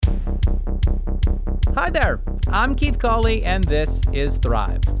Hi there, I'm Keith Cawley, and this is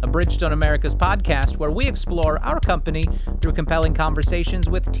Thrive, a Bridgestone Americas podcast where we explore our company through compelling conversations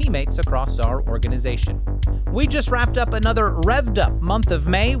with teammates across our organization. We just wrapped up another revved-up month of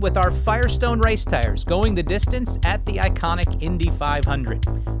May with our Firestone race tires going the distance at the iconic Indy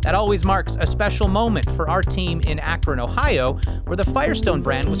 500. That always marks a special moment for our team in Akron, Ohio, where the Firestone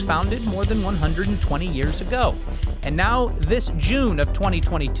brand was founded more than 120 years ago. And now, this June of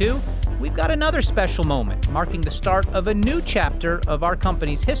 2022, we've got another special moment, marking the start of a new chapter of our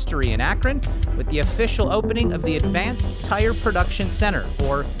company's history in Akron with the official opening of the Advanced Tire Production Center,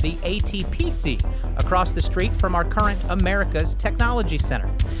 or the ATPC, across the street from our current Americas Technology Center.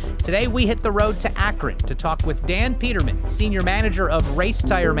 Today, we hit the road to Akron to talk with Dan Peterman, Senior Manager of Race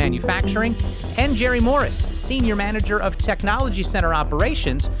Tire Manufacturing, and Jerry Morris, Senior Manager of Technology Center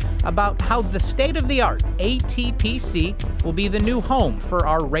Operations, about how the state-of-the-art ATPC will be the new home for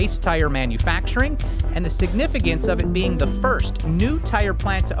our race tire manufacturing and the significance of it being the first new tire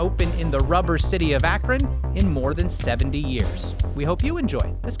plant to open in the rubber city of Akron in more than 70 years. We hope you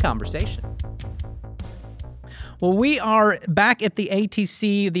enjoy this conversation. Well, we are back at the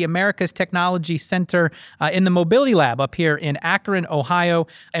ATC, the Americas Technology Center, in the Mobility Lab up here in Akron, Ohio,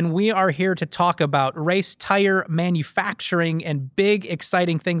 and we are here to talk about race tire manufacturing and big,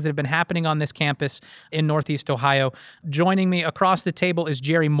 exciting things that have been happening on this campus in Northeast Ohio. Joining me across the table is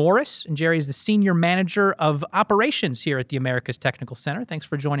Jerry Morris, and Jerry is the Senior Manager of Operations here at the Americas Technical Center. Thanks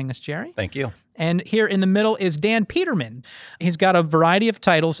for joining us, Jerry. Thank you. And here in the middle is Dan Peterman. He's got a variety of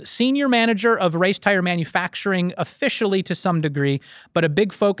titles: Senior Manager of Race Tire Manufacturing, officially to some degree, but a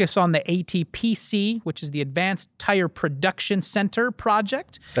big focus on the ATPC, which is the Advanced Tire Production Center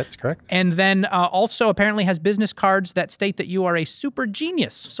project. That's correct. And then also apparently has business cards that state that you are a super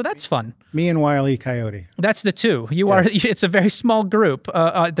genius. So that's fun. Me and Wile E. Coyote. That's the two. You are. It's a very small group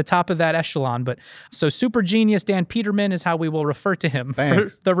at the top of that echelon. But so super genius Dan Peterman is how we will refer to him for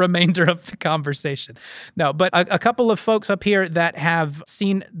the remainder of the conversation. No, but a couple of folks up here that have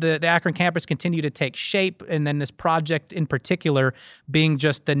seen the Akron campus continue to take shape, and then this project in particular being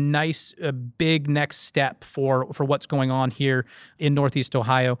just the nice big next step for what's going on here in Northeast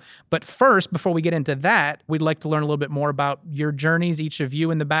Ohio. But first, before we get into that, we'd like to learn a little bit more about your journeys, each of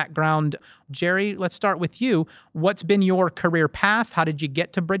you in the background. Jerry, let's start with you. What's been your career path? How did you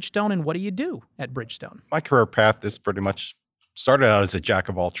get to Bridgestone, and what do you do at Bridgestone? My career path is pretty much started out as a jack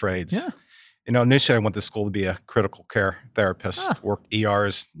of all trades. Yeah. You know, initially I went to school to be a critical care therapist, worked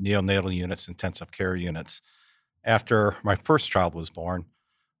ERs, neonatal units, intensive care units. After my first child was born,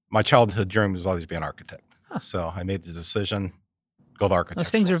 my childhood dream was always to be an architect. So I made the decision, go to architecture. Those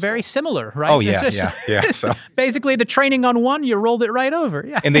things are very similar, right? Oh, yeah, yeah. So basically the training on one, you rolled it right over.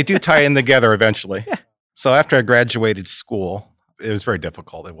 Yeah. And they do tie in together eventually. Yeah. So after I graduated school, it was very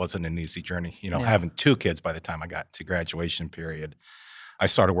difficult. It wasn't an easy journey. You know, having two kids by the time I got to graduation period, I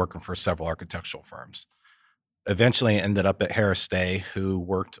started working for several architectural firms. Eventually ended up at Harris Day, who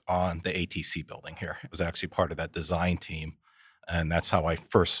worked on the ATC building here. I was actually part of that design team. And that's how I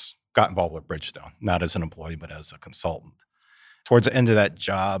first got involved with Bridgestone, not as an employee, but as a consultant. Towards the end of that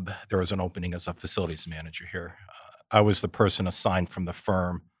job, there was an opening as a facilities manager here. I was the person assigned from the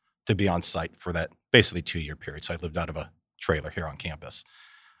firm to be on site for that basically 2-year period. So I lived out of a trailer here on campus.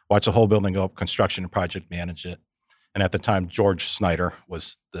 Watched the whole building go up, construction and project manage it. And at the time, George Snyder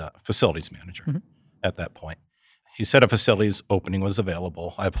was the facilities manager at that point. He said a facilities opening was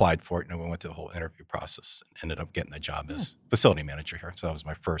available. I applied for it, and we went through the whole interview process and ended up getting the job as facility manager here. So that was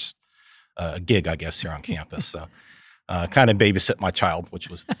my first gig, I guess, here on campus. So kind of babysit my child, which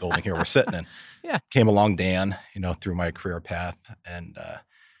was the building here we're sitting in. Yeah. Came along Dan, through my career path, and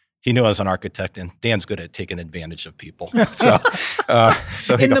he knew I was an architect, and Dan's good at taking advantage of people.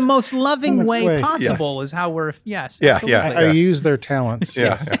 So in the most loving way possible is how we're, I use their talents.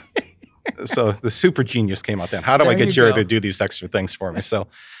 Yeah. So the super genius came out then. How do I get Jerry to do these extra things for me? So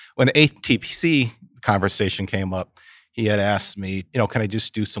when the ATPC conversation came up, he had asked me, can I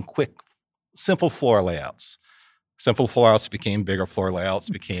just do some quick, simple floor layouts? Simple floor layouts became bigger floor layouts,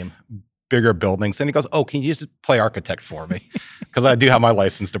 became bigger buildings. And he goes, can you just play architect for me? Because I do have my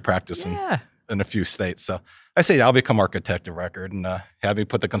license to practice in a few states. So I say, I'll become architect of record and have me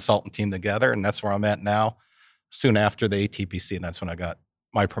put the consultant team together. And that's where I'm at now, soon after the ATPC. And that's when I got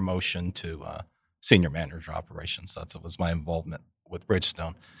my promotion to senior manager operations. That was my involvement with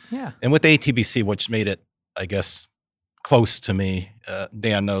Bridgestone. Yeah. And with the ATPC, which made it, I guess, close to me.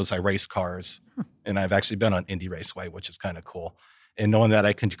 Dan knows I race cars, and I've actually been on Indy Raceway, which is kind of cool. And knowing that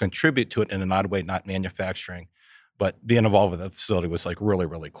I can contribute to it in an odd way, not manufacturing, but being involved with the facility was like really,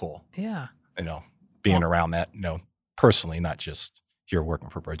 really cool. Yeah. Being around that, personally, not just here working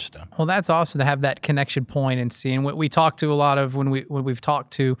for Bridgestone. Well, that's awesome to have that connection point and seeing what we talk to a lot of when we've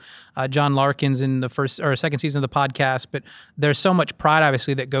talked to John Larkins in the first or second season of the podcast. But there's so much pride,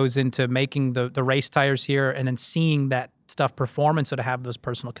 obviously, that goes into making the race tires here and then seeing that stuff perform, and so to have those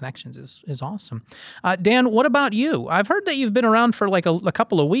personal connections is awesome. Dan, what about you? I've heard that you've been around for like a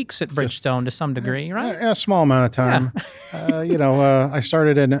couple of weeks at Bridgestone to some degree, right? A small amount of time. Yeah. I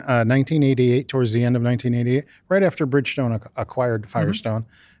started in 1988, towards the end of 1988, right after Bridgestone acquired Firestone,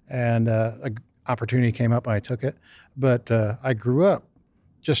 and an opportunity came up, I took it. But I grew up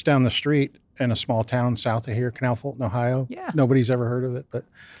just down the street in a small town south of here, Canal Fulton, Ohio. Yeah. Nobody's ever heard of it, but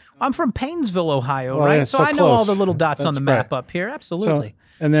I'm from Paynesville, Ohio, well, right? yeah, so I know close. all the little dots That's on the map right. up here. Absolutely.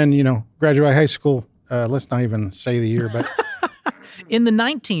 So, and then, graduate high school, let's not even say the year, but in the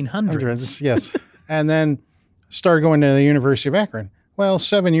 1900s. Yes. And then started going to the University of Akron. Well,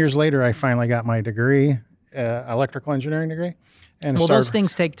 7 years later, I finally got my degree, electrical engineering degree. And those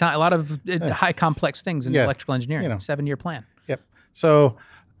things take time. A lot of high complex things in electrical engineering, 7-year plan. Yep. So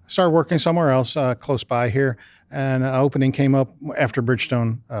started working somewhere else close by here. And an opening came up after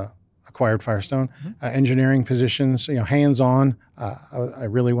Bridgestone acquired Firestone. Engineering positions, hands-on. I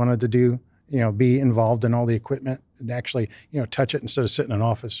really wanted to do, be involved in all the equipment and actually, touch it instead of sit in an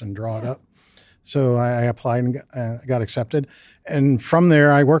office and draw it up. So I applied and got accepted. And from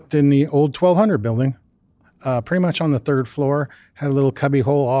there, I worked in the old 1200 building, pretty much on the third floor, had a little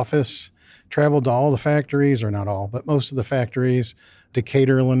cubbyhole office, traveled to all the factories, or not all, but most of the factories,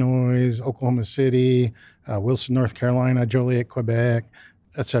 Decatur, Illinois, Oklahoma City, Wilson, North Carolina, Joliet, Quebec,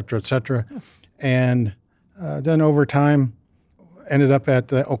 et cetera, and then over time ended up at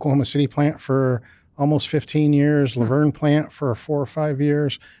the Oklahoma City plant for almost 15 years, Laverne plant for 4 or 5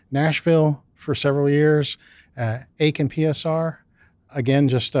 years, Nashville for several years, Aiken PSR, again,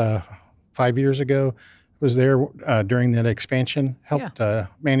 just 5 years ago, was there during that expansion, helped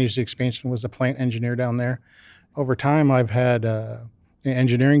manage the expansion, was the plant engineer down there. Over time, I've had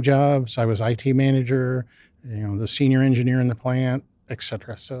engineering jobs. I was IT manager, the senior engineer in the plant, et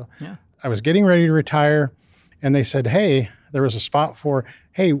cetera. So I was getting ready to retire, and they said, hey, there was a spot for,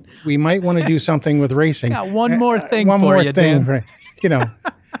 hey, we might want to do something with racing. Got one more thing one for more you, thing, Dan.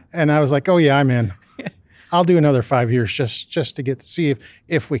 And I was like, oh yeah, I'm in. I'll do another 5 years just to get to see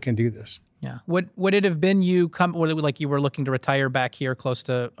if we can do this. Yeah. Would it have been you like you were looking to retire back here close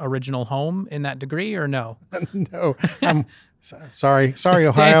to original home in that degree, or no? No. I'm sorry,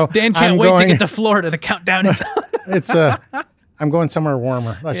 Ohio. Dan can't wait to get to Florida. The countdown is on. It's I'm going somewhere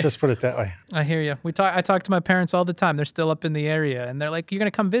warmer. Let's just put it that way. I hear you. I talk to my parents all the time. They're still up in the area, and they're like, "You're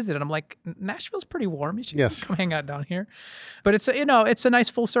going to come visit?" And I'm like, "Nashville's pretty warm. You should come hang out down here." But it's a nice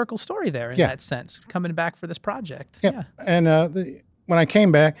full circle story there in that sense, coming back for this project. Yeah. And when I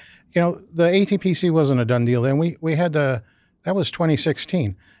came back, the ATPC wasn't a done deal. Then we had that was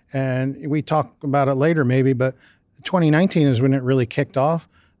 2016, and we talk about it later maybe, but 2019 is when it really kicked off.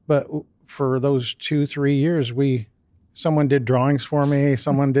 But for those 2-3 years, someone did drawings for me,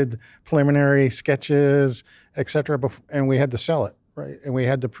 someone did preliminary sketches, et cetera, and we had to sell it, right? And we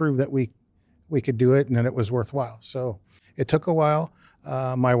had to prove that we could do it and that it was worthwhile. So it took a while.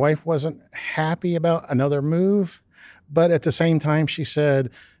 My wife wasn't happy about another move, but at the same time, she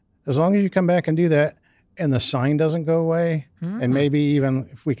said, as long as you come back and do that and the sign doesn't go away, and maybe even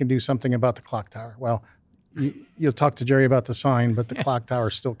if we can do something about the clock tower. Well, you'll talk to Jerry about the sign, but the clock tower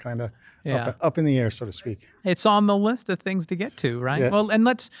is still kind of up in the air, so to speak. It's on the list of things to get to, right? Yeah. Well, and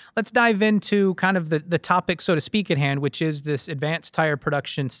let's dive into kind of the topic, so to speak, at hand, which is this Advanced Tire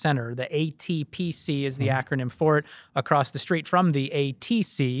Production Center. The ATPC is the acronym for it, across the street from the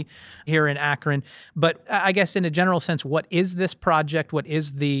ATC here in Akron. But I guess in a general sense, what is this project? What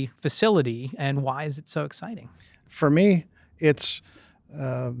is the facility, and why is it so exciting? For me, it's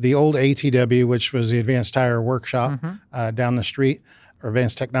the old ATW, which was the Advanced Tire Workshop down the street, or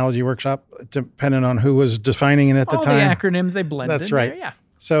Advanced Technology Workshop, depending on who was defining it at the time. All the acronyms, they blend That's in right. there, yeah.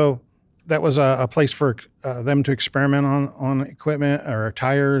 So that was a place for them to experiment on equipment or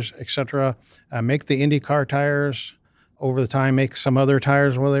tires, et cetera, make the IndyCar tires over the time, make some other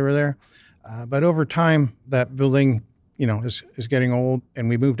tires while they were there. But over time, that building, is getting old, and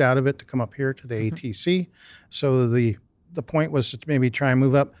we moved out of it to come up here to the ATC. So the point was to maybe try and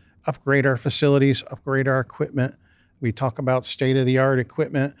move up, upgrade our facilities, upgrade our equipment. We talk about state-of-the-art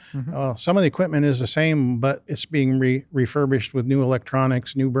equipment. Some of the equipment is the same, but it's being refurbished with new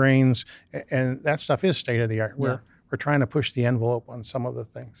electronics, new brains, and that stuff is state-of-the-art. We're trying to push the envelope on some of the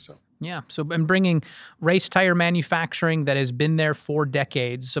things. So and bringing race tire manufacturing that has been there for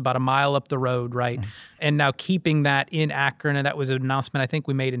decades, about a mile up the road, right? And now keeping that in Akron, and that was an announcement I think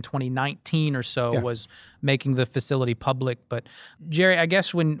we made in 2019 or so, was making the facility public. But Jerry, I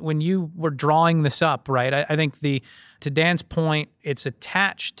guess when you were drawing this up, right, I think to Dan's point, it's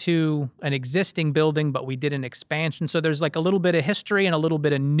attached to an existing building, but we did an expansion. So there's like a little bit of history and a little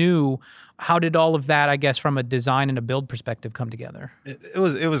bit of new. How did all of that, I guess, from a design and a build perspective come together? It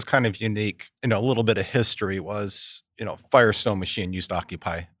was kind of unique. A little bit of history was, Firestone Machine used to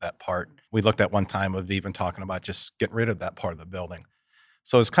occupy that part. We looked at one time of even talking about just getting rid of that part of the building.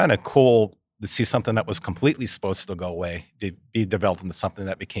 So it's kind of cool to see something that was completely supposed to go away, to be developed into something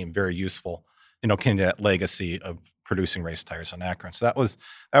that became very useful, kind of that legacy of producing race tires in Akron. So that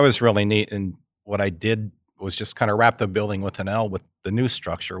was really neat. And what I did was just kind of wrap the building with an L with the new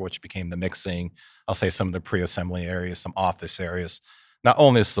structure, which became the mixing, I'll say some of the pre-assembly areas, some office areas, not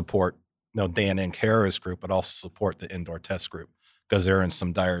only to support Dan and Kara's group, but also support the indoor test group because they're in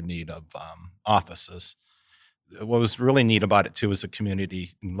some dire need of offices. What was really neat about it too is the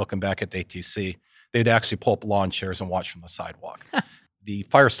community, and looking back at the ATC, they'd actually pull up lawn chairs and watch from the sidewalk. The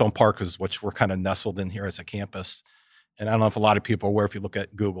Firestone Park is, which we're kind of nestled in here as a campus. And I don't know if a lot of people are aware, if you look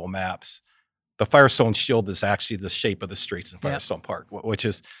at Google Maps, the Firestone Shield is actually the shape of the streets in Firestone Park, which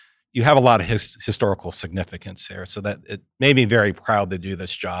is, you have a lot of historical significance here. So that it made me very proud to do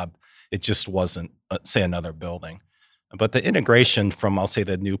this job. It just wasn't, say, another building. But the integration from, I'll say,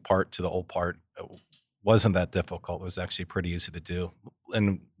 the new part to the old part wasn't that difficult. It was actually pretty easy to do.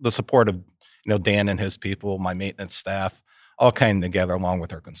 And the support of, Dan and his people, my maintenance staff, all came together along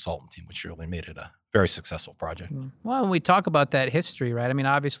with our consultant team, which really made it a very successful project. Well, when we talk about that history, right? I mean,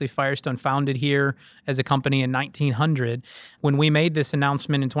 obviously Firestone founded here as a company in 1900. When we made this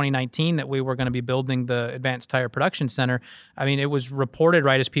announcement in 2019 that we were going to be building the Advanced Tire Production Center, I mean, it was reported,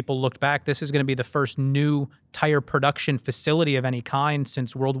 right, as people looked back, this is going to be the first new tire production facility of any kind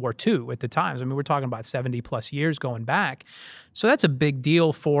since World War II at the time. I mean, we're talking about 70 plus years going back. So that's a big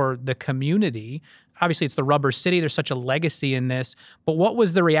deal for the community. Obviously, it's the rubber city. There's such a legacy in this. But what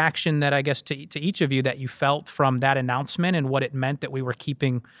was the reaction that, I guess, to each of you that you felt from that announcement and what it meant that we were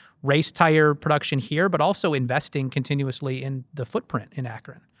keeping race tire production here, but also investing continuously in the footprint in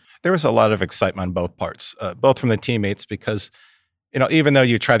Akron? There was a lot of excitement on both parts, both from the teammates, because, even though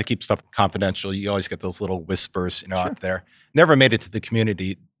you try to keep stuff confidential, you always get those little whispers, out there. Never made it to the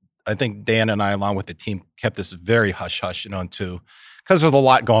community. I think Dan and I, along with the team, kept this very hush-hush, because there's a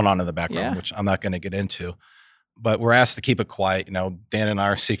lot going on in the background, which I'm not going to get into. But we're asked to keep it quiet. Dan and I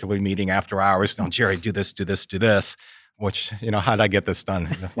are secretly meeting after hours. Jerry, do this, which, how did I get this done?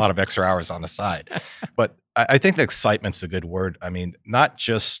 A lot of extra hours on the side. But I think the excitement's a good word. I mean, not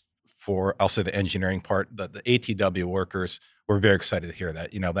just for, I'll say, the engineering part, the ATW workers were very excited to hear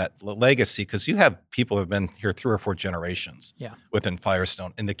that, that legacy, because you have people who have been here 3 or 4 generations within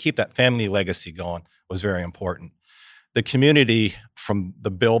Firestone. And to keep that family legacy going was very important. The community, from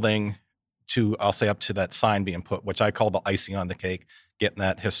the building to, I'll say, up to that sign being put, which I call the icing on the cake, getting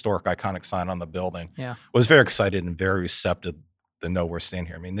that historic, iconic sign on the building, was very excited and very receptive to know we're staying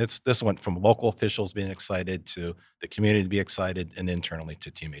here. I mean, this went from local officials being excited to the community to be excited, and internally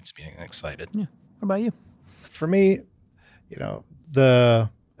to teammates being excited. Yeah. What about you? For me, the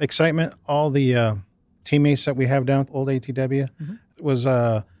excitement, all the teammates that we have down at Old ATW was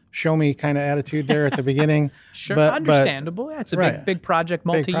show me kind of attitude there at the beginning. Sure, understandable. It's a big project,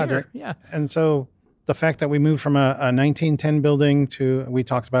 multi-year. Big project. Yeah. And so the fact that we moved from a 1910 building to, we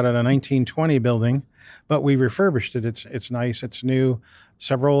talked about it, a 1920 building, but we refurbished it. It's nice. It's new.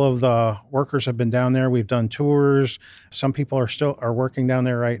 Several of the workers have been down there. We've done tours. Some people are working down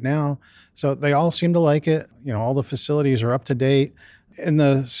there right now. So they all seem to like it. All the facilities are up to date. In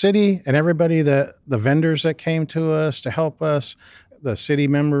the city, and everybody, the vendors that came to us to help us, the city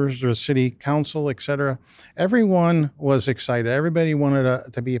members, the city council, et cetera, everyone was excited. Everybody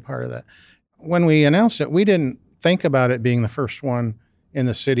wanted to be a part of that. When we announced it, we didn't think about it being the first one in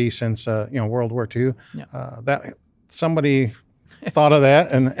the city since World War II. Yeah. That somebody thought of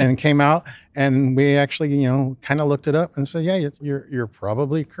that and came out, and we actually kind of looked it up and said, yeah, you're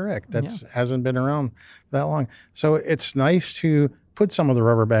probably correct. That's hasn't been around that long. So it's nice to put some of the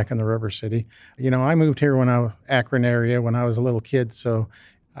rubber back in the rubber city. I moved here when I was Akron area when I was a little kid. So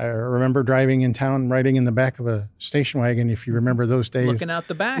I remember driving in town, riding in the back of a station wagon, if you remember those days. Looking out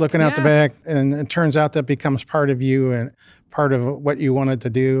the back. And it turns out that becomes part of you and part of what you wanted to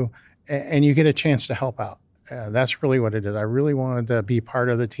do. And you get a chance to help out. That's really what it is. I really wanted to be part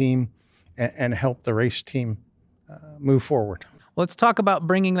of the team and help the race team move forward. Let's talk about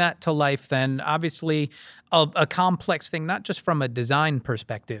bringing that to life then. Obviously, a complex thing, not just from a design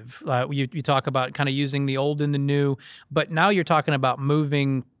perspective. You talk about kind of using the old and the new, but now you're talking about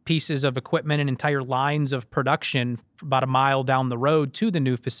moving pieces of equipment and entire lines of production about a mile down the road to the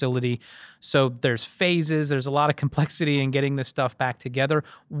new facility. So there's phases, there's a lot of complexity in getting this stuff back together.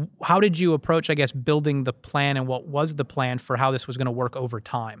 How did you approach, I guess, building the plan, and what was the plan for how this was going to work over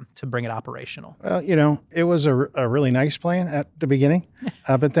time to bring it operational? Well, it was a really nice plan at the beginning.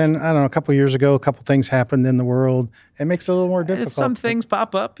 But then, I don't know, a couple of years ago, a couple things happened in the world. It makes it a little more difficult. Some things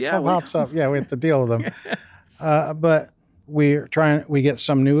pop up. Yeah. Pops up. Yeah, we have to deal with them. But we get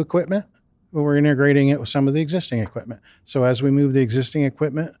some new equipment, but we're integrating it with some of the existing equipment. So as we move the existing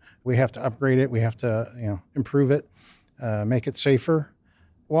equipment, we have to upgrade it. We have to, improve it, make it safer.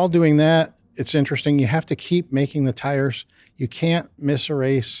 While doing that, it's interesting. You have to keep making the tires. You can't miss a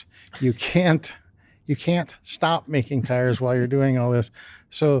race. You can't stop making tires while you're doing all this.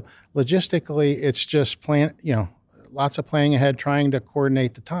 So logistically, it's just lots of planning ahead, trying to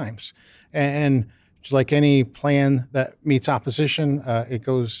coordinate the times. And just like any plan that meets opposition, it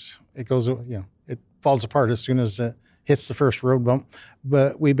falls apart as soon as it hits the first road bump.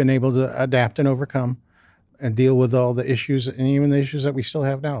 But we've been able to adapt and overcome and deal with all the issues, and even the issues that we still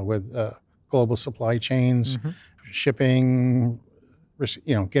have now with global supply chains, shipping,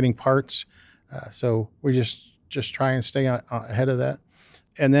 getting parts. So we just try and stay ahead of that.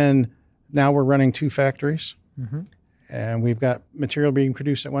 And then now we're running 2 factories. And we've got material being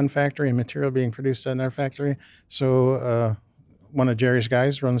produced at one factory and material being produced at another factory. So one of Jerry's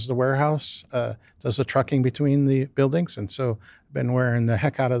guys runs the warehouse, does the trucking between the buildings. And so I've been wearing the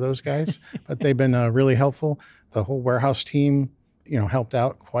heck out of those guys, but they've been really helpful. The whole warehouse team, helped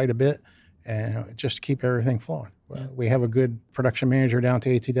out quite a bit, and just to keep everything flowing. Yeah. We have a good production manager down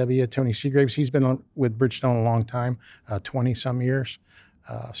to ATW, Tony Seagraves. He's been with Bridgestone a long time, 20 some years.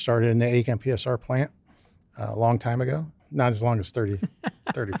 Started in the AECAM PSR plant a long time ago. Not as long as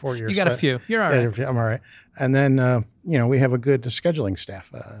 34 years. You got a few. You're all right. Yeah, I'm all right. And then, we have a good scheduling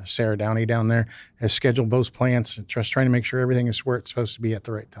staff. Sarah Downey down there has scheduled both plants and just trying to make sure everything is where it's supposed to be at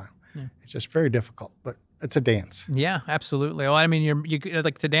the right time. Yeah. It's just very difficult, but it's a dance. Yeah, absolutely. Well, I mean, you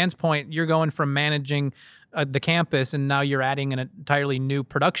like, to Dan's point, you're going from managing the campus, and now you're adding an entirely new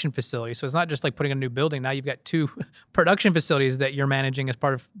production facility. So it's not just like putting a new building. Now you've got 2 production facilities that you're managing as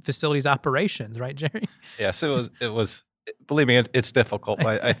part of facilities operations, right, Jerry? Yes, it was. Believe me, it's difficult.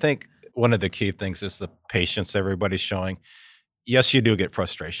 But I think one of the key things is the patience everybody's showing. Yes, you do get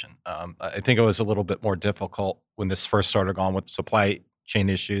frustration. I think it was a little bit more difficult when this first started on with supply chain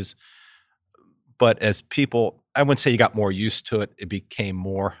issues. But as people, I wouldn't say you got more used to it. It became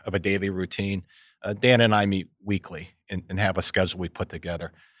more of a daily routine. Dan and I meet weekly and have a schedule we put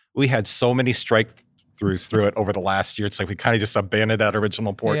together. We had so many strike-throughs through it over the last year. It's like we kind of just abandoned that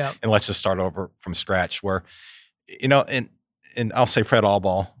original port and let's just start over from scratch. Where, and I'll say Fred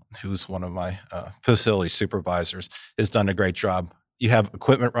Allball, who's one of my facility supervisors, has done a great job. You have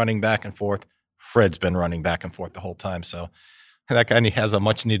equipment running back and forth. Fred's been running back and forth the whole time. So that guy has a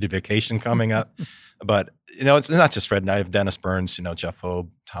much-needed vacation coming up. But, it's not just Fred and I. have Dennis Burns, Jeff Hobe,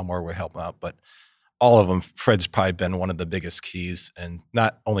 Tom Warwood help out. But all of them, Fred's probably been one of the biggest keys, and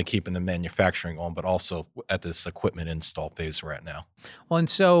not only keeping the manufacturing on, but also at this equipment install phase we're at now. Well, and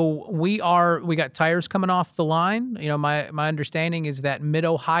so we got tires coming off the line. My understanding is that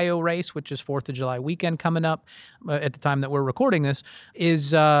Mid-Ohio race, which is 4th of July weekend coming up at the time that we're recording this, is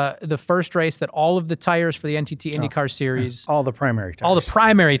the first race that all of the tires for the NTT IndyCar Series, all the primary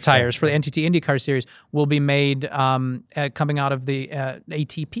tires for the NTT IndyCar Series will be made coming out of the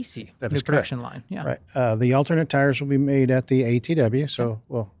ATPC, that new production line. Yeah. Right. The alternate tires will be made at the ATW. So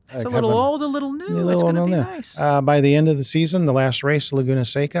it's a little old, a little new. It's going to be nice. By the end of the season, the last race, Laguna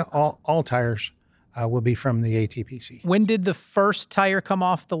Seca, all tires will be from the ATPC. When did the first tire come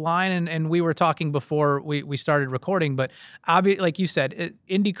off the line? And we were talking before we started recording, but obviously, like you said,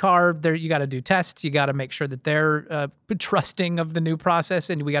 IndyCar, there you got to do tests. You got to make sure that they're trusting of the new process,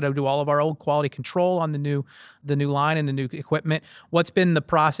 and we got to do all of our old quality control on the new line and the new equipment. What's been the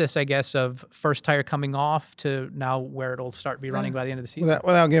process, I guess, of first tire coming off to now where it'll start be running by the end of the season?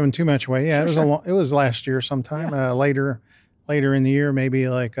 Without giving too much away, it was last year sometime. Later in the year, maybe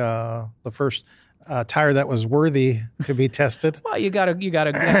like the first tire that was worthy to be tested. Well, you gotta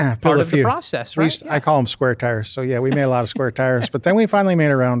part of the process, right? I call them square tires. So we made a lot of square tires, but then we finally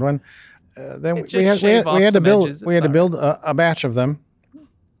made a round one. Then we had to build a batch of them,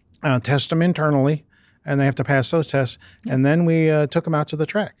 test them internally, and they have to pass those tests. Yeah. And then we took them out to the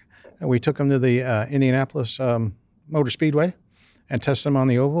track. And we took them to the Indianapolis Motor Speedway and tested them on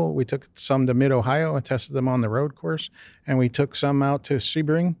the oval. We took some to Mid-Ohio and tested them on the road course. And we took some out to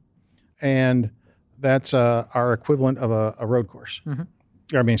Sebring, and that's our equivalent of a road course.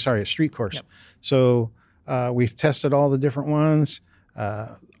 Mm-hmm. A street course. Yep. So we've tested all the different ones.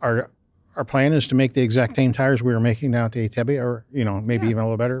 Our plan is to make the exact same tires we were making down at the ATB, or maybe even a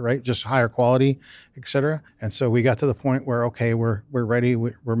little better, right? Just higher quality, et cetera. And so we got to the point where we're ready.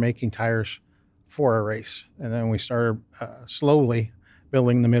 We're making tires for a race, and then we started slowly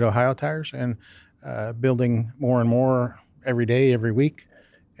building the Mid-Ohio tires and building more and more every day, every week,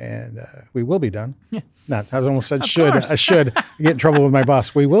 and we will be done. Yeah. I almost said should. I should get in trouble with my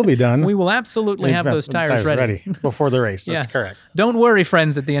boss. We will be done. We will absolutely have those tires ready before the race. That's yes. correct. Don't worry,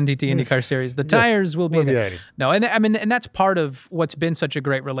 friends at the NTT IndyCar Series. The tires will be we'll there. Be ready. No, and that's part of what's been such a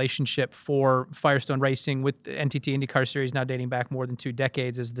great relationship for Firestone Racing with the NTT IndyCar Series, now dating back more than 2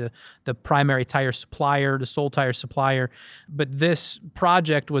 decades, as the primary tire supplier, the sole tire supplier. But this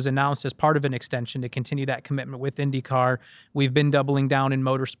project was announced as part of an extension to continue that commitment with IndyCar. We've been doubling down in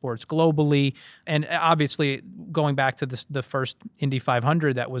motorsports globally, and obviously going back to the first Indy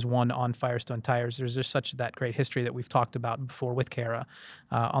 500 that was won on Firestone tires, there's just such that great history that we've talked about before with Kara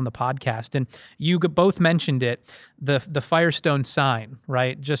on the podcast. And you both mentioned it, the Firestone sign,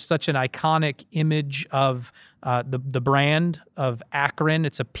 right? Just such an iconic image of the brand of Akron.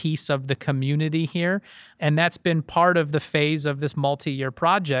 It's a piece of the community here. And that's been part of the phase of this multi-year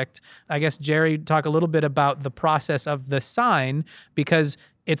project. I guess, Jerry, talk a little bit about the process of the sign, because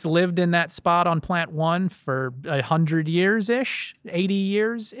it's lived in that spot on Plant 1 for 100 years-ish, 80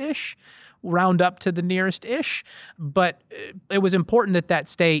 years-ish, round up to the nearest-ish. But it was important that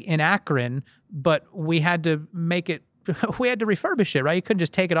stay in Akron, but we had to make it, we had to refurbish it, right? You couldn't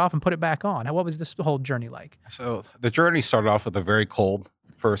just take it off and put it back on. What was this whole journey like? So the journey started off with a very cold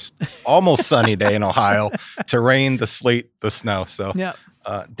first, almost sunny day in Ohio, to rain, the sleet, the snow. So yeah.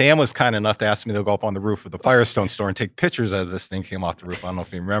 Dan was kind enough to ask me to go up on the roof of the Firestone store and take pictures of this thing came off the roof. I don't know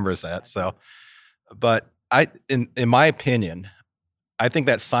if he remembers that. So, but in my opinion, I think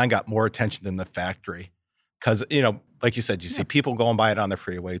that sign got more attention than the factory, because, like you said, you see people going by it on the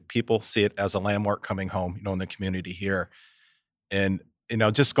freeway. People see it as a landmark coming home, in the community here. And,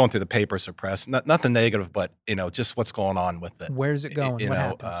 just going through the papers or press, nothing negative, but, just what's going on with it. Where's it going? What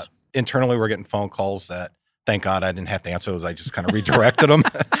happens? Internally, we're getting phone calls that, thank God I didn't have to answer those. I just kind of redirected them.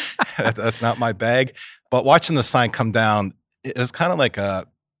 That's not my bag. But watching the sign come down, it was kind of like a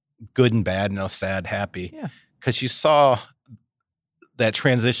good and bad, sad, happy. Yeah. Because you saw that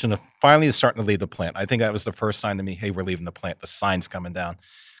transition of finally starting to leave the plant. I think that was the first sign to me, hey, we're leaving the plant. The sign's coming down.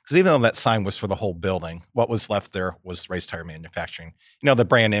 Because even though that sign was for the whole building, what was left there was Race Tire Manufacturing. The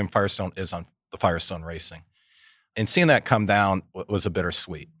brand name Firestone is on the Firestone Racing. And seeing that come down was a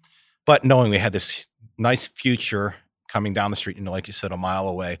bittersweet. But knowing we had this nice future coming down the street, like you said, a mile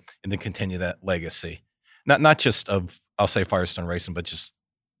away, and then continue that legacy. Not just of, I'll say, Firestone Racing, but just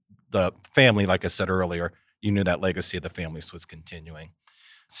the family, like I said earlier, you knew that legacy of the families was continuing.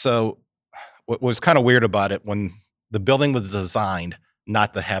 So what was kind of weird about it, when the building was designed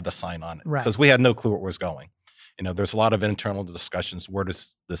not to have the sign on it, because we had no clue where it was going. There's a lot of internal discussions. Where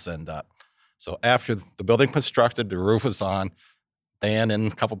does this end up? So after the building constructed, the roof was on, Dan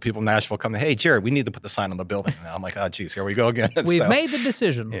and a couple people in Nashville come, hey, Jerry, we need to put the sign on the building now. I'm like, oh, geez, here we go again. We've made the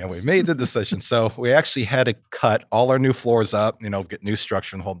decision. Yeah, we made the decision. So we actually had to cut all our new floors up, get new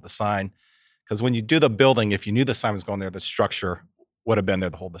structure and hold the sign. Because when you do the building, if you knew the sign was going there, the structure would have been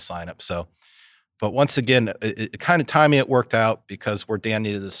there to hold the sign up. So, but once again, it kind of timing it worked out, because where Dan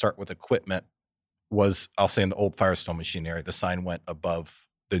needed to start with equipment was, I'll say, in the old Firestone machinery. The sign went above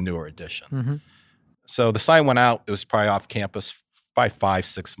the newer edition. Mm-hmm. So the sign went out. It was probably off campus by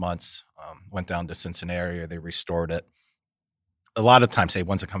 5-6 months. Went down to Cincinnati, they restored it. A lot of times, hey,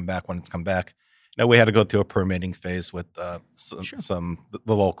 when's it come back? When it's come back? We had to go through a permitting phase with the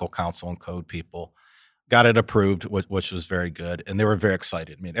local council and code people. Got it approved, which was very good, and they were very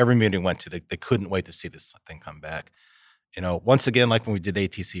excited. I mean, every meeting went to, they couldn't wait to see this thing come back. Once again, like when we did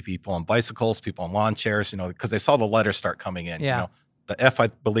ATC, people on bicycles, people on lawn chairs, because they saw the letters start coming in. Yeah. The F, I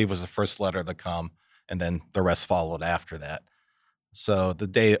believe, was the first letter to come, and then the rest followed after that. So the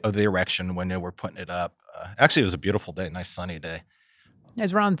day of the erection, when they were putting it up, actually it was a beautiful day, nice sunny day. It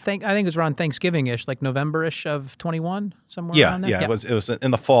was around, I think it was around Thanksgiving-ish, like November-ish of 21, somewhere around there. Yeah, it was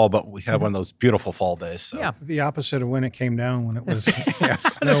in the fall, but we had one of those beautiful fall days. So. Yeah, the opposite of when it came down, when it was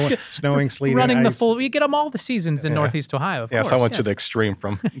snowing, sleeting, running ice. The full. You get them all the seasons in Northeast Ohio. Of course. So I went to the extreme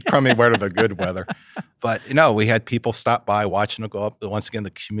from crummy weather to the good weather. But we had people stop by watching it go up. Once again,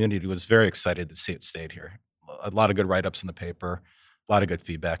 the community was very excited to see it stayed here. A lot of good write-ups in the paper. A lot of good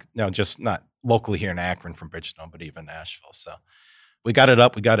feedback. Just not locally here in Akron from Bridgestone, but even Nashville. So we got it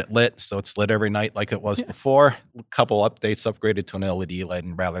up, we got it lit. So it's lit every night like it was before. A couple updates, upgraded to an LED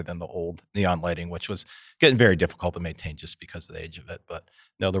lighting rather than the old neon lighting, which was getting very difficult to maintain just because of the age of it. But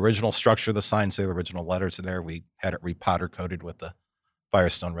the original structure of the sign, say the original letters are there. We had it repowder coated with the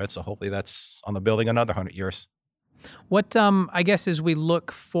Firestone Red. So hopefully that's on the building another 100 years. What I guess as we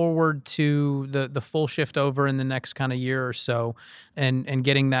look forward to the full shift over in the next kind of year or so, and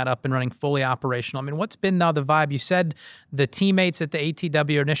getting that up and running fully operational. I mean, what's been now the vibe? You said the teammates at the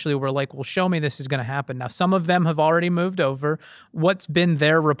ATW initially were like, "Well, show me this is going to happen." Now, some of them have already moved over. What's been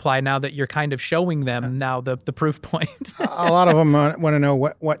their reply now that you're kind of showing them now the proof point? A lot of them want to know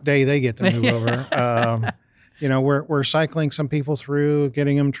what day they get to move over. We're cycling some people through,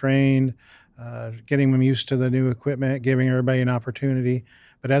 getting them trained. Getting them used to the new equipment, giving everybody an opportunity.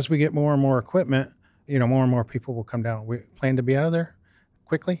 But as we get more and more equipment, more and more people will come down. We plan to be out of there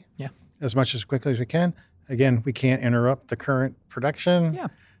quickly, as quickly as we can. Again, we can't interrupt the current production. Yeah.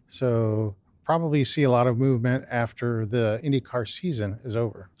 So probably see a lot of movement after the IndyCar season is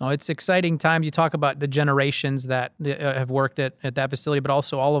over. Oh, it's exciting time. You talk about the generations that have worked at that facility, but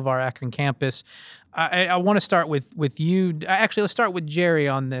also all of our Akron campus. I want to start with you. Actually, let's start with Jerry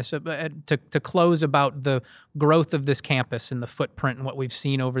on this to close about the growth of this campus and the footprint and what we've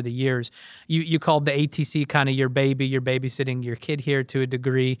seen over the years. You called the ATC kind of your baby. You're babysitting your kid here to a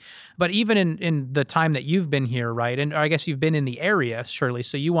degree. But even in the time that you've been here, right, and I guess you've been in the area, surely,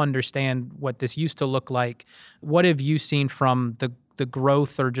 so you understand what this used to look like. What have you seen from the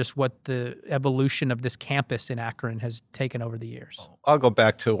growth or just what the evolution of this campus in Akron has taken over the years? I'll go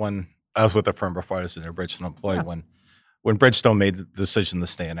back to when I was with the firm before I was in a Bridgestone employee. When Bridgestone made the decision to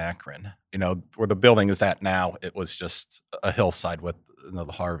stay in Akron, where the building is at now, it was just a hillside with the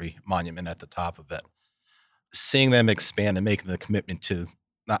Harvey Monument at the top of it. Seeing them expand and making the commitment to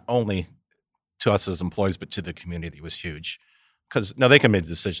not only to us as employees, but to the community was huge. Because now they can make a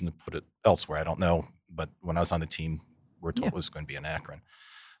decision to put it elsewhere. I don't know, but when I was on the team, we're told it was going to be in Akron.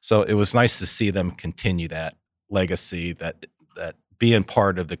 So it was nice to see them continue that legacy, that being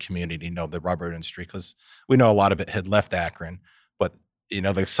part of the community, the rubber industry, because we know a lot of it had left Akron, but the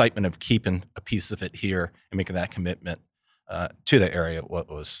excitement of keeping a piece of it here and making that commitment to the area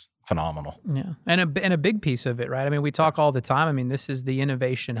was phenomenal. Yeah, and a big piece of it, right? I mean, we talk all the time. I mean, this is the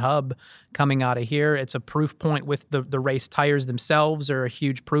innovation hub coming out of here. It's a proof point with the race tires themselves are a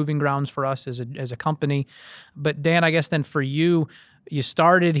huge proving grounds for us as a company. But Dan, I guess then for you, you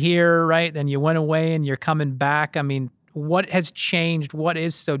started here, right? Then you went away and you're coming back. I mean, what has changed? What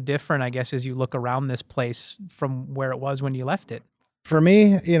is so different, I guess, as you look around this place from where it was when you left it? For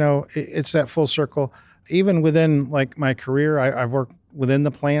me, it's that full circle. Even within my career, I've worked within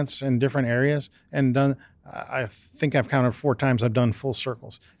the plants in different areas and done, I think I've counted 4 times I've done full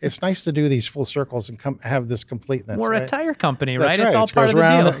circles. It's nice to do these full circles and have this completeness. We're a tire company, right? That's It's all part of the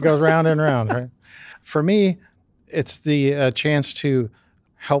deal. It goes round and round, right? For me, it's the chance to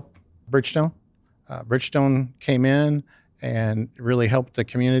help Bridgestone. Bridgestone came in and really helped the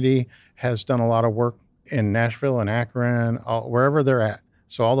community, has done a lot of work in Nashville and Akron, wherever they're at.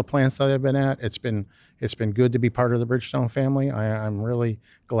 So all the plants that I've been at, it's been good to be part of the Bridgestone family. I'm really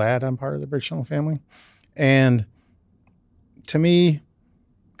glad I'm part of the Bridgestone family. And to me,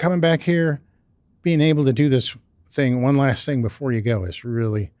 coming back here, being able to do this thing, one last thing before you go is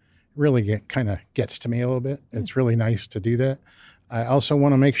really kind of gets to me a little bit. It's really nice to do that. I also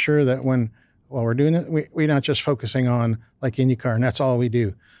want to make sure that while we're doing it, we're not just focusing on like IndyCar, and that's all we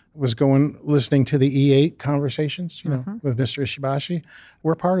do. Was listening to the E8 conversations, with Mr. Ishibashi.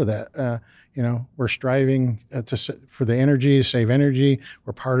 We're part of that. We're striving for the energy, save energy.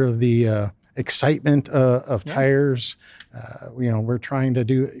 We're part of the excitement of tires. We're trying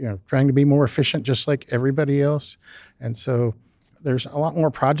to be more efficient, just like everybody else. And so there's a lot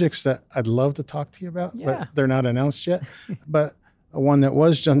more projects that I'd love to talk to you about, but they're not announced yet. But one that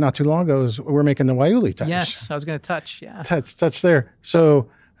was just not too long ago is we're making the Waiuli tires. Yes, I was going to touch. Yeah, touch there. So.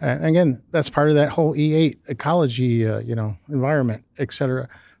 Again, that's part of that whole E8 ecology, environment, et cetera.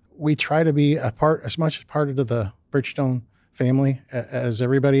 We try to be as much part of the Bridgestone family as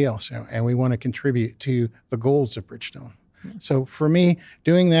everybody else, and we want to contribute to the goals of Bridgestone. Mm-hmm. So for me,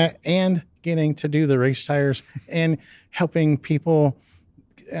 doing that and getting to do the race tires and helping people,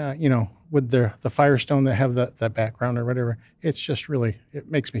 with the Firestone that have that background or whatever, it's just it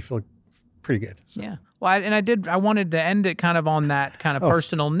makes me feel pretty good. So. Yeah. Well, I wanted to end it kind of on that kind of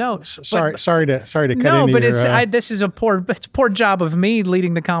personal note. Sorry to cut in. No, but this is a poor job of me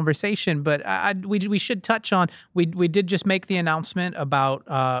leading the conversation. But we should touch on we did just make the announcement about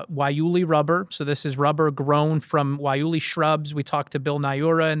Waiuli rubber. So this is rubber grown from Waiuli shrubs. We talked to Bill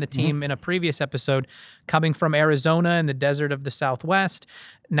Nyura and the team in a previous episode, coming from Arizona in the desert of the Southwest.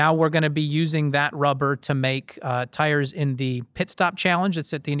 Now we're going to be using that rubber to make tires in the pit stop challenge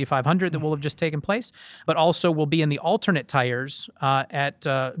that's at the Indy 500 that will have just taken place. but also will be in the alternate tires at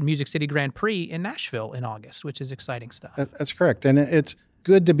Music City Grand Prix in Nashville in August, which is exciting stuff. That's correct. And it's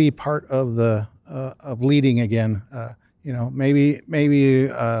good to be part of the of leading again. Maybe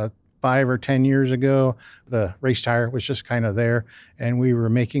 5 or 10 years ago, the race tire was just kind of there, and we were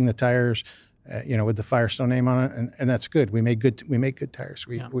making the tires, with the Firestone name on it, and that's good. We make good tires.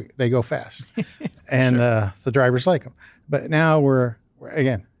 They go fast, and the drivers like them. But now we're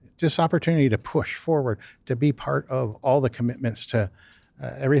again just opportunity to push forward, to be part of all the commitments to.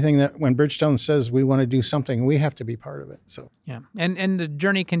 Everything that when Bridgestone says we want to do something, we have to be part of it. So and the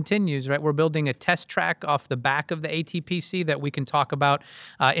journey continues, right? We're building a test track off the back of the ATPC that we can talk about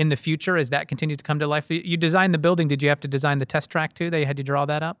in the future as that continues to come to life. You designed the building. Did you have to design the test track too? They had you draw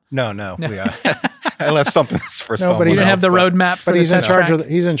that up? No. I left something for someone. But he didn't have the roadmap for but he's the in test charge track?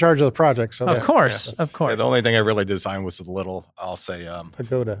 He's in charge of the project. So of course. Yeah, the only thing I really designed was the little, I'll say,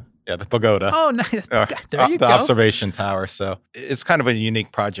 pagoda. Yeah, the pagoda. Oh, nice. There you go. The observation tower. So it's kind of a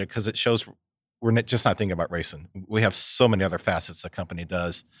unique project because it shows we're just not thinking about racing. We have so many other facets the company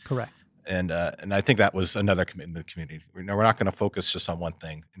does. Correct. And I think that was another commitment to the community. We're not going to focus just on one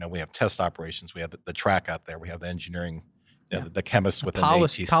thing. We have test operations. We have the track out there. We have the engineering, the chemists within the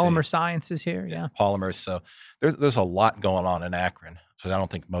ATC. Polymer sciences here, yeah. Polymers. So there's a lot going on in Akron. So I don't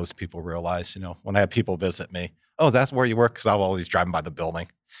think most people realize, when I have people visit me, oh, that's where you work? Because I'm always driving by the building.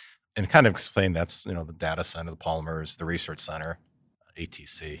 And kind of explain that's, the data center, the polymers, the research center,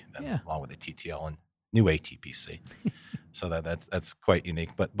 ATC, along with the TTL and new ATPC. So that's quite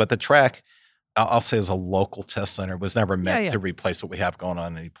unique. But the track, I'll say, is a local test center. It was never meant to replace what we have going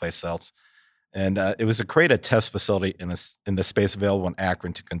on any place else. And it was to create a test facility in the space available in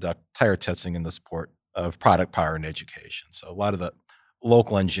Akron to conduct tire testing in the support of product, power, and education. So a lot of the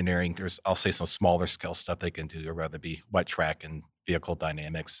local engineering, there's, I'll say, some smaller scale stuff they can do, or rather be wet track and vehicle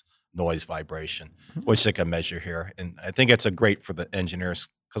dynamics, noise, vibration, which they can measure here. And I think it's great for the engineers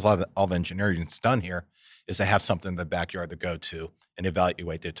because all the engineering that's done here is they have something in the backyard to go to and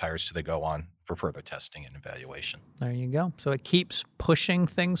evaluate their tires till they go on for further testing and evaluation. There you go. So it keeps pushing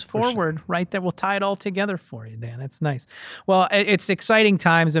things forward, right? That will tie it all together for you, Dan. That's nice. Well, it's exciting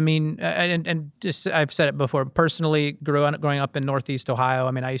times. I mean, and just I've said it before. Personally, growing up in Northeast Ohio,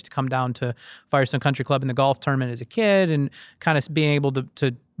 I mean, I used to come down to Firestone Country Club in the golf tournament as a kid, and kind of being able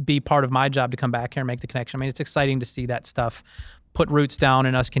to be part of my job to come back here and make the connection. I mean, it's exciting to see that stuff put roots down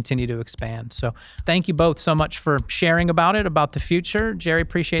and us continue to expand. So thank you both so much for sharing about the future. Jerry,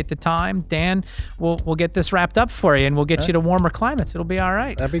 appreciate the time. Dan, we'll get this wrapped up for you and we'll get you to warmer climates. It'll be all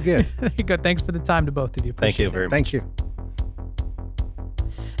right. That'd be good. There you go. Thanks for the time to both of you. Thank you very much. Thank you.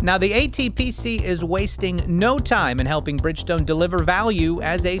 Now, the ATPC is wasting no time in helping Bridgestone deliver value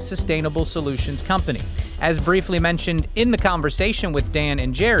as a sustainable solutions company. As briefly mentioned in the conversation with Dan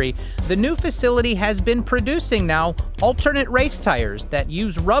and Jerry, the new facility has been producing now alternate race tires that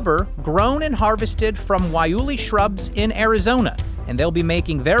use rubber grown and harvested from Waiuli shrubs in Arizona, and they'll be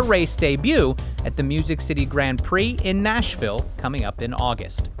making their race debut at the Music City Grand Prix in Nashville coming up in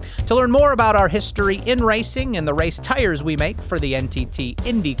August. To learn more about our history in racing and the race tires we make for the NTT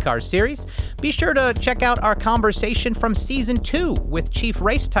IndyCar Series, be sure to check out our conversation from Season 2 with Chief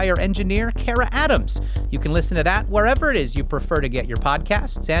Race Tire Engineer Kara Adams. You can listen to that wherever it is you prefer to get your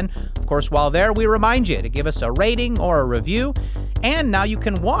podcasts. And, of course, while there, we remind you to give us a rating or a review. And now you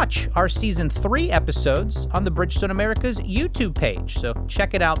can watch our Season 3 episodes on the Bridgestone America's YouTube page. So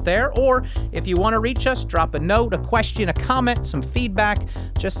check it out there. Or if you want to reach us, drop a note, a question, a comment, some feedback,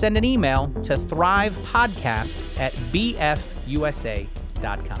 just send an email to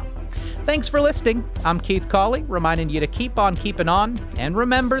thrivepodcast@bfusa.com. Thanks for listening. I'm Keith Cawley, reminding you to keep on keeping on. And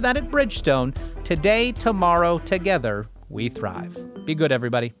remember that at Bridgestone, today, tomorrow, together, we thrive. Be good,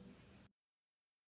 everybody.